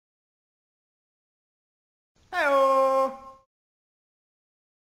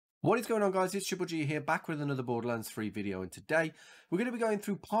What is going on, guys? It's Triple G here, back with another Borderlands 3 video, and today we're going to be going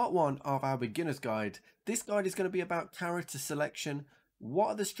through part 1 of our beginner's guide. This guide is going to be about character selection, what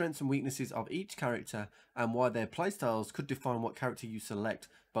are the strengths and weaknesses of each character, and why their playstyles could define what character you select,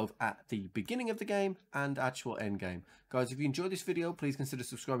 both at the beginning of the game and actual end game. Guys, if you enjoyed this video, please consider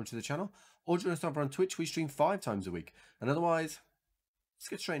subscribing to the channel, or join us over on Twitch. We stream 5 times a week, and otherwise, let's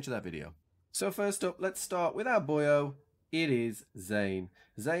get straight into that video. So first up, let's start with our boyo. It is Zane.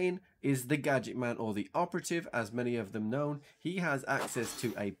 Zane is the gadget man, or the operative, as many of them known. He has access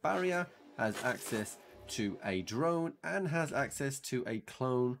to a barrier, has access to a drone, and has access to a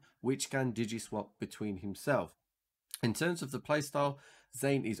clone which can digiswap between himself. In terms of the playstyle,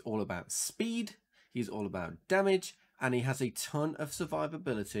 Zane is all about speed, he's all about damage, and he has a ton of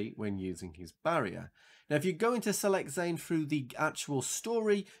survivability when using his barrier. Now, if you're going to select Zane through the actual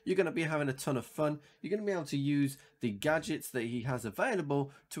story, you're going to be having a ton of fun. You're going to be able to use the gadgets that he has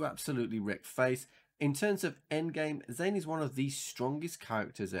available to absolutely wreck face. In terms of endgame, Zane is one of the strongest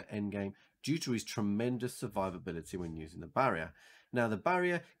characters at endgame due to his tremendous survivability when using the barrier. Now, the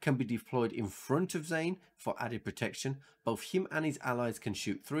barrier can be deployed in front of Zane for added protection. Both him and his allies can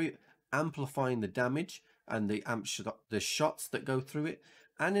shoot through it, amplifying the damage and the shots that go through it.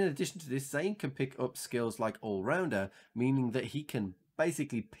 And in addition to this, Zane can pick up skills like all-rounder, meaning that he can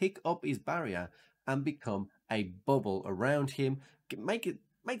basically pick up his barrier and become a bubble around him.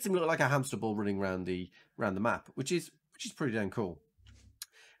 Makes him look like a hamster ball running around the map, which is pretty damn cool.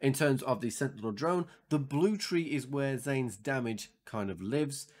 In terms of the Sentinel drone, the blue tree is where Zane's damage kind of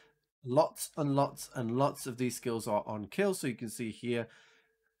lives. Lots and lots and lots of these skills are on kill, so you can see here,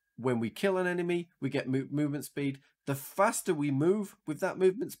 when we kill an enemy, we get movement speed. The faster we move with that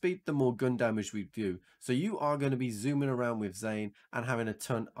movement speed, the more gun damage we do. So you are going to be zooming around with Zane and having a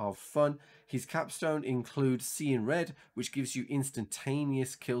ton of fun. His capstone includes Seeing Red, which gives you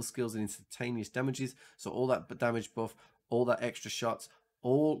instantaneous kill skills and instantaneous damages. So all that damage buff, all that extra shots,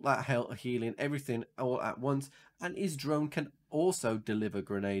 all that health healing, everything all at once. And his drone can also deliver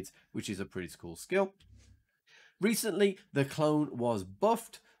grenades, which is a pretty cool skill. Recently, the clone was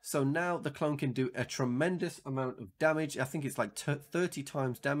buffed, so now the clone can do a tremendous amount of damage. I think it's like 30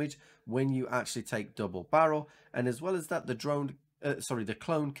 times damage when you actually take double barrel. And as well as that, the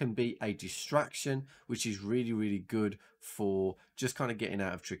clone can be a distraction, which is really, really good for just kind of getting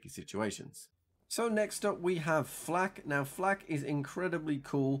out of tricky situations. So next up we have Flak. Now Flak is incredibly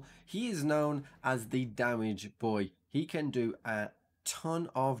cool. He is known as the damage boy. He can do a ton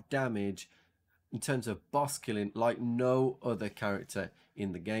of damage in terms of boss killing like no other character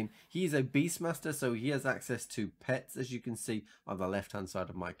in the game. He is a Beastmaster, so he has access to pets, as you can see on the left hand side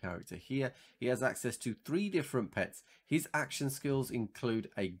of my character here. He has access to 3 different pets. His action skills include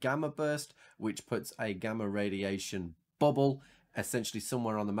a Gamma Burst, which puts a gamma radiation bubble essentially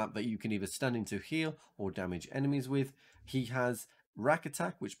somewhere on the map that you can either stand into heal or damage enemies with. He has Rack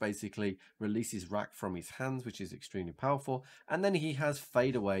Attack, which basically releases Rack from his hands, which is extremely powerful. And then he has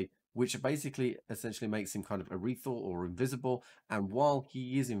Fade Away, which basically essentially makes him kind of lethal or invisible. And while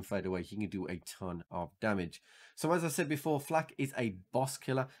he is in Fade Away, he can do a ton of damage. So as I said before, Flak is a boss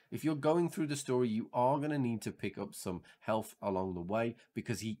killer. If you're going through the story, you are going to need to pick up some health along the way,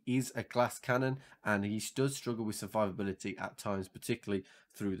 because he is a glass cannon and he does struggle with survivability at times, particularly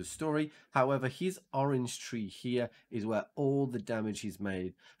through the story. However, his orange tree here is where all the damage is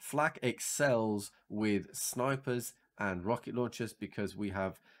made. Flak excels with snipers and rocket launchers because we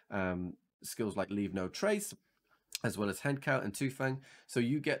have skills like Leave No Trace, as well as Head Count and Two-Fang. So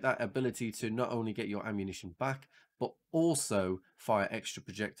you get that ability to not only get your ammunition back, but also fire extra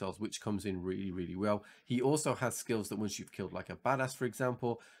projectiles, which comes in really, really well. He also has skills that once you've killed like a badass, for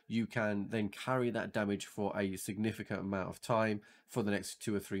example, you can then carry that damage for a significant amount of time for the next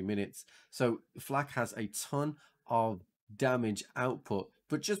 2 or 3 minutes. So Flak has a ton of damage output,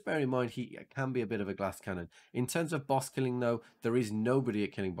 but just bear in mind he can be a bit of a glass cannon. In terms of boss killing though, there is nobody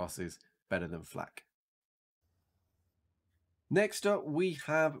at killing bosses better than Flak. Next up we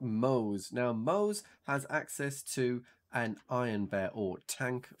have Mose. Now Mose has access to an Iron Bear, or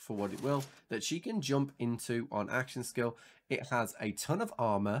tank for what it will, that she can jump into on action skill. It has a ton of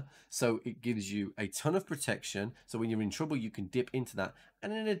armor, so it gives you a ton of protection, so when you're in trouble you can dip into that.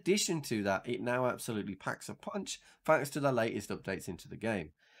 And in addition to that, it now absolutely packs a punch thanks to the latest updates into the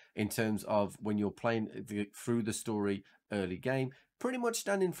game. In terms of when you're playing through the story early game, pretty much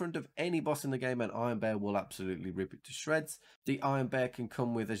stand in front of any boss in the game and Iron Bear will absolutely rip it to shreds. The Iron Bear can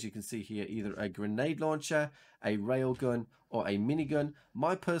come with, as you can see here, either a grenade launcher, a railgun, or a minigun.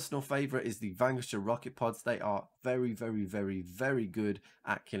 My personal favorite is the Vanquisher rocket pods. They are very, very, very, very good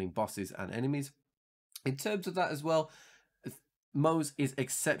at killing bosses and enemies. In terms of that as well, Mose is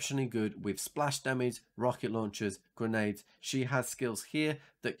exceptionally good with splash damage, rocket launchers, grenades. She has skills here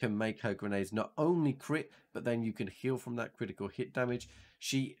that can make her grenades not only crit, but then you can heal from that critical hit damage.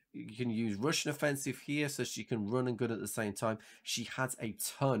 You can use Russian offensive here, so she can run and gun at the same time. She has a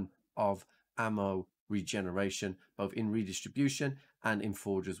ton of ammo regeneration, both in redistribution and in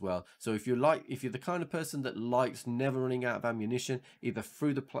forge as well. So if you're the kind of person that likes never running out of ammunition, either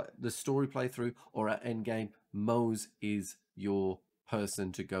through the story playthrough or at endgame, Mose is your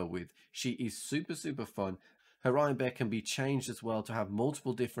person to go with. She is super fun. Her Iron Bear can be changed as well to have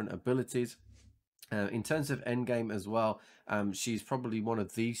multiple different abilities. In terms of endgame as well, she's probably one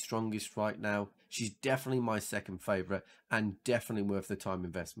of the strongest right now. She's definitely my second favorite and definitely worth the time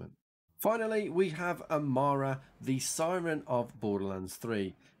investment. Finally, we have Amara, the Siren of Borderlands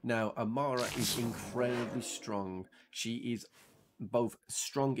 3. Now, Amara is incredibly strong. She is both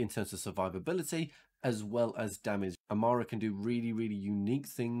strong in terms of survivability as well as damage. Amara can do really unique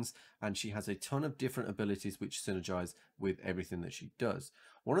things, and she has a ton of different abilities which synergize with everything that she does.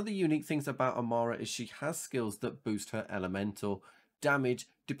 One of the unique things about Amara is she has skills that boost her elemental damage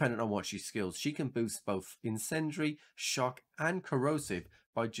depending on what she skills. She can boost both incendiary, shock, and corrosive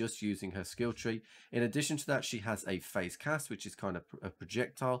by just using her skill tree. In addition to that, she has a phase cast, which is kind of a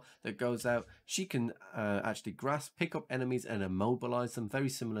projectile that goes out. She can actually grasp, pick up enemies and immobilize them, very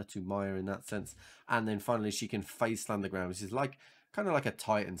similar to Maya in that sense. And then finally, she can phase slam the ground, which is kind of like a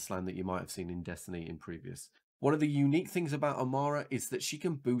Titan slam that you might have seen in Destiny in previous. One of the unique things about Amara is that she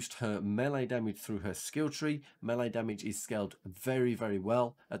can boost her melee damage through her skill tree. Melee damage is scaled very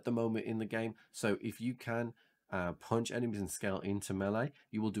well at the moment in the game. So if you can punch enemies and scale into melee,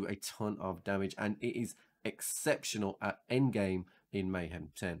 you will do a ton of damage, and it is exceptional at endgame in Mayhem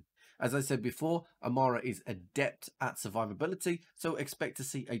 10. As I said before, Amara is adept at survivability, so expect to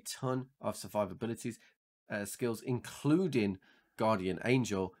see a ton of survivability skills, including Guardian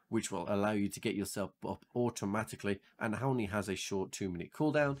Angel, which will allow you to get yourself up automatically and only has a short 2-minute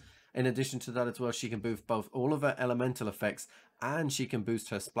cooldown. In addition to that as well, she can boost both all of her elemental effects and she can boost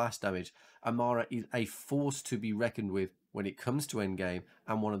her splash damage. Amara is a force to be reckoned with when it comes to endgame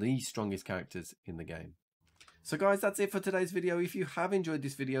and one of the strongest characters in the game. So guys, that's it for today's video. If you have enjoyed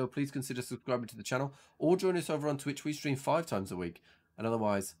this video, please consider subscribing to the channel or join us over on Twitch. We stream 5 times a week. And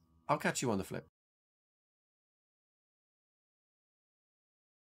otherwise, I'll catch you on the flip.